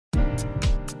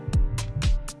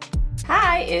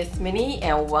it's Minnie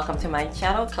and welcome to my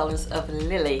channel, Colors of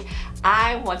Lily.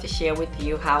 I want to share with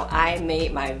you how I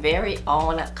made my very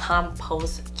own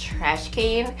compost trash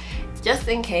can, just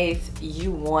in case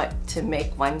you want to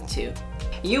make one too.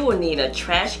 You will need a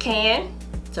trash can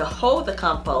to hold the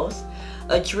compost,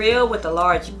 a drill with a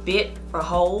large bit for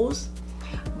holes,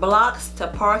 blocks to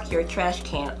park your trash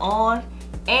can on,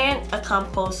 and a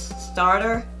compost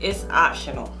starter is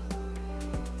optional.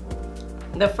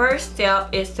 The first step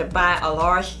is to buy a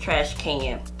large trash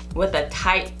can with a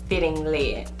tight fitting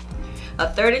lid. A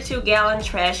 32-gallon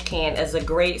trash can is a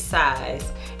great size,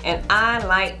 and I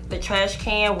like the trash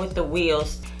can with the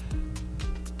wheels,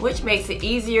 which makes it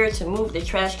easier to move the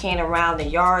trash can around the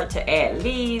yard to add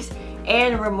leaves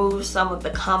and remove some of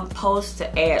the compost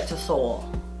to add to soil.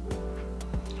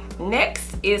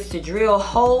 Next is to drill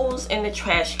holes in the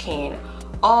trash can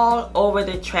all over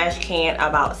the trash can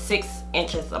about 6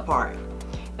 inches apart.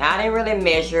 Now, I didn't really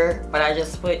measure, but I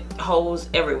just put holes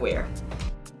everywhere.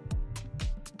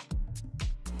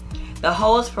 The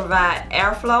holes provide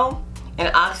airflow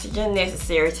and oxygen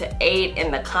necessary to aid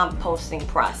in the composting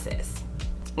process.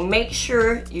 Make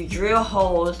sure you drill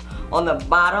holes on the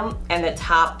bottom and the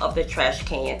top of the trash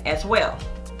can as well.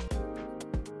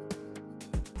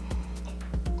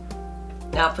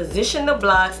 Now position the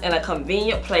blocks in a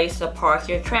convenient place to park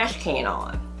your trash can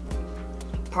on.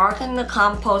 Parking the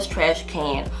compost trash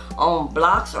can on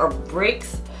blocks or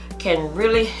bricks can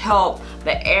really help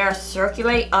the air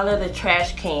circulate under the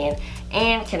trash can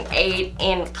and can aid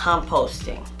in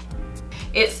composting.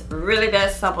 It's really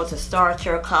that simple to start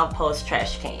your compost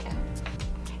trash can.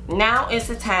 Now is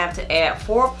the time to add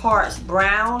 4 parts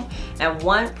brown and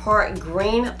 1 part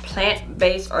green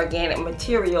plant-based organic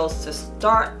materials to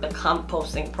start the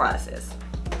composting process.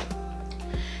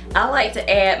 I like to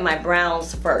add my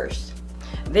browns first.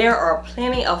 There are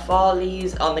plenty of fall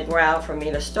leaves on the ground for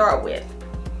me to start with.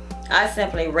 I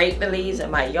simply rake the leaves in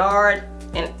my yard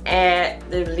and add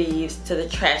the leaves to the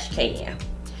trash can.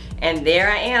 And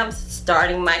there I am,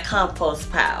 starting my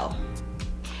compost pile.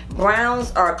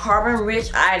 Browns are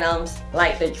carbon-rich items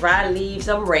like the dry leaves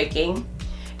I'm raking,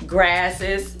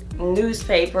 grasses,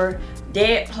 newspaper,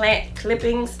 dead plant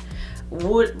clippings,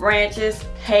 wood branches,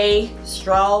 hay,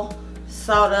 straw,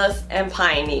 sawdust, and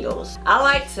pine needles. I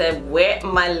like to wet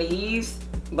my leaves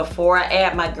before I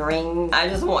add my green. I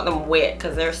just want them wet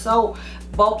because they're so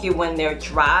bulky when they're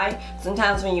dry.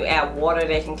 Sometimes when you add water,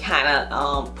 they can kind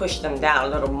of push them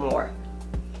down a little more.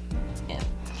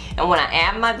 And when I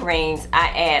add my greens, I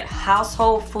add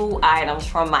household food items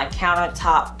from my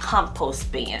countertop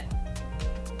compost bin.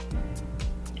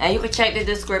 And you can check the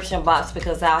description box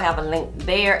because I'll have a link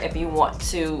there if you want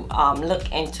to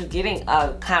look into getting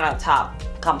a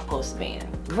countertop compost bin.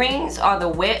 Greens are the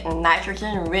wet and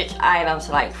nitrogen-rich items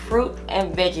like fruit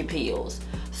and veggie peels,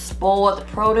 spoiled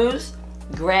produce,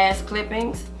 grass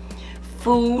clippings,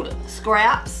 food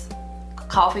scraps,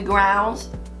 coffee grounds,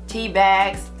 tea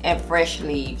bags, and fresh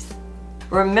leaves.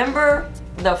 Remember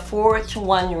the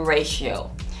 4:1 ratio.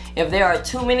 If there are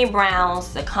too many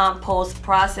browns, the compost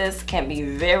process can be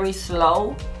very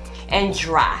slow and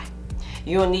dry.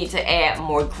 You'll need to add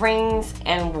more greens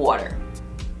and water.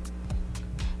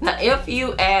 Now, if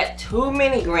you add too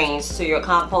many greens to your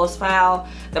compost pile,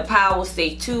 the pile will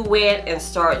stay too wet and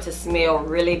start to smell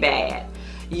really bad.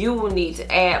 You will need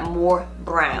to add more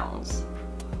browns.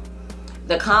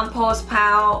 The compost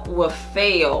pile will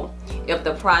fail if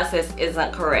the process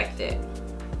isn't corrected.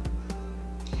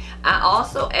 I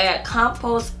also add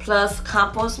Compost Plus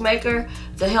Compost Maker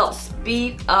to help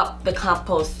speed up the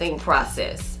composting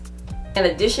process. In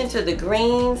addition to the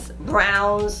greens,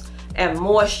 browns, and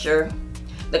moisture,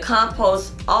 the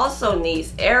compost also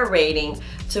needs aerating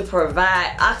to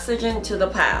provide oxygen to the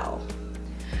pile.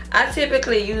 I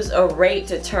typically use a rake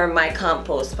to turn my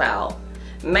compost pile,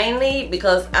 mainly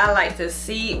because I like to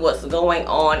see what's going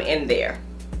on in there.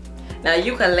 Now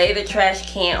you can lay the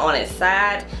trash can on its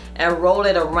side and roll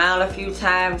it around a few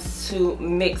times to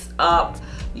mix up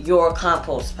your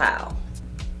compost pile.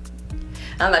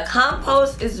 Now the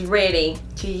compost is ready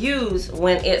to use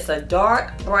when it's a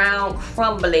dark brown,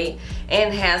 crumbly,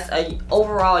 and has an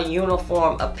overall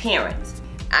uniform appearance.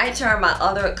 I turned my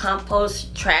other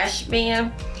compost trash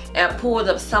bin and pulled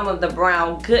up some of the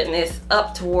brown goodness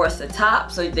up towards the top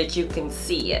so that you can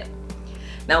see it.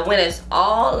 Now when it's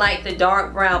all like the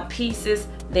dark brown pieces,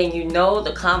 then you know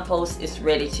the compost is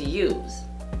ready to use.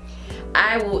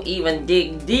 I will even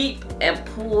dig deep and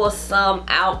pull some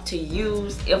out to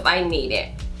use if I need it.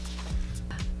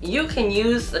 You can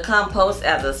use the compost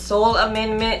as a soil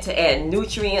amendment to add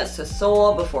nutrients to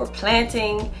soil before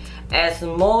planting, as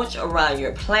mulch around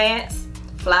your plants,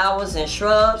 flowers, and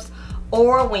shrubs,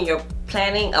 or when you're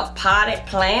planting a potted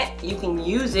plant, you can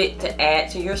use it to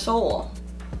add to your soil.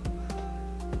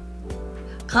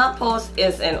 Compost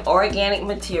is an organic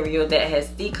material that has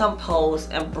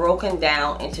decomposed and broken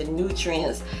down into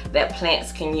nutrients that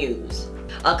plants can use.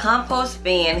 A compost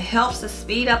bin helps to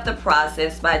speed up the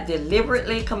process by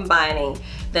deliberately combining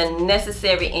the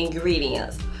necessary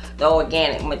ingredients, the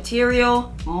organic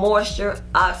material, moisture,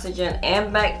 oxygen,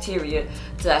 and bacteria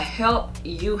to help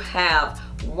you have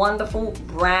wonderful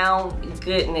brown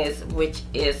goodness, which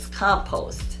is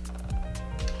compost.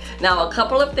 Now, a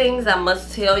couple of things I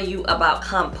must tell you about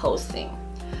composting.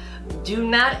 Do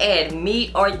not add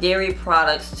meat or dairy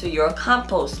products to your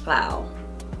compost pile.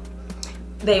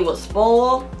 They will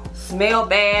spoil, smell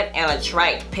bad, and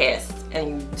attract pests,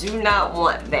 and you do not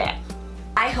want that.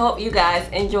 I hope you guys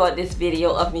enjoyed this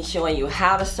video of me showing you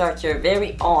how to start your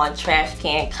very own trash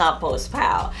can compost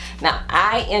pile. Now,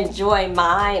 I enjoy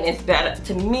mine. It's better,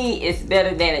 to me, it's better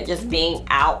than it just being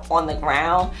out on the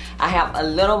ground. I have a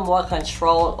little more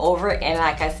control over it, and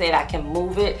like I said, I can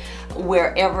move it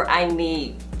wherever I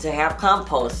need to have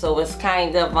compost, so it's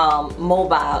kind of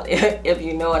mobile, if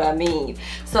you know what I mean.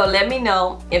 So let me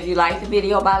know if you like the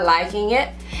video by liking it,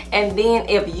 and then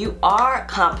if you are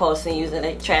composting using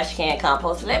a trash can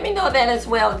compost, let me know that as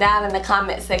well down in the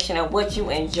comment section of what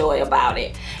you enjoy about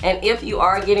it. And if you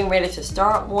are getting ready to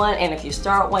start one, and if you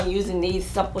start one using these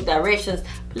simple directions,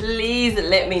 please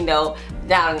let me know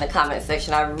down in the comment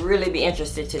section. I'd really be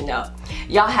interested to know.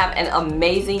 Y'all have an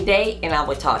amazing day, and I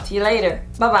will talk to you later.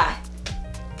 Bye bye.